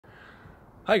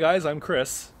Hi guys, I'm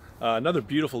Chris. Another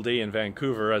beautiful day in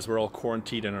Vancouver as we're all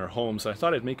quarantined in our homes. I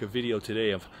thought I'd make a video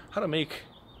today of how to make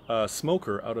a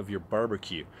smoker out of your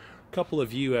barbecue. A couple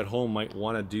of you at home might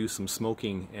want to do some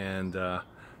smoking and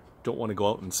don't want to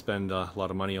go out and spend a lot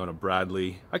of money on a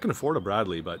Bradley. I can afford a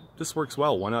Bradley, but this works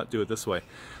well. Why not do it this way?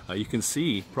 You can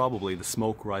see probably the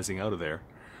smoke rising out of there.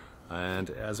 And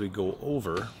as we go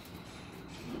over,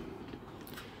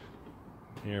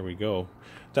 here we go.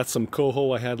 That's some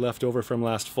coho I had left over from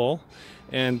last fall.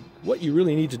 And what you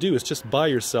really need to do is just buy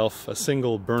yourself a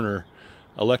single burner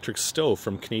electric stove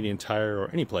from Canadian Tire or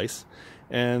any place,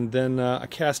 and then a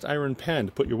cast iron pan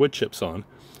to put your wood chips on.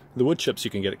 The wood chips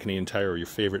you can get at Canadian Tire or your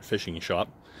favorite fishing shop,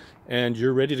 and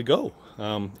you're ready to go.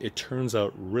 It turns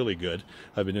out really good.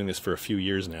 I've been doing this for a few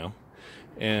years now.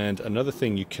 And another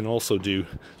thing you can also do,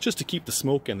 just to keep the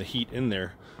smoke and the heat in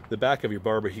there, the back of your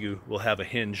barbecue will have a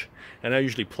hinge, and I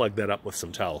usually plug that up with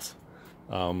some towels.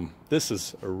 This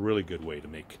is a really good way to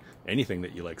make anything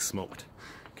that you like smoked.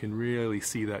 Can really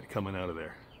see that coming out of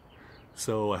there.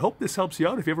 So I hope this helps you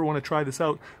out if you ever want to try this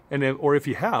out, and or if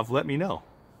you have, let me know.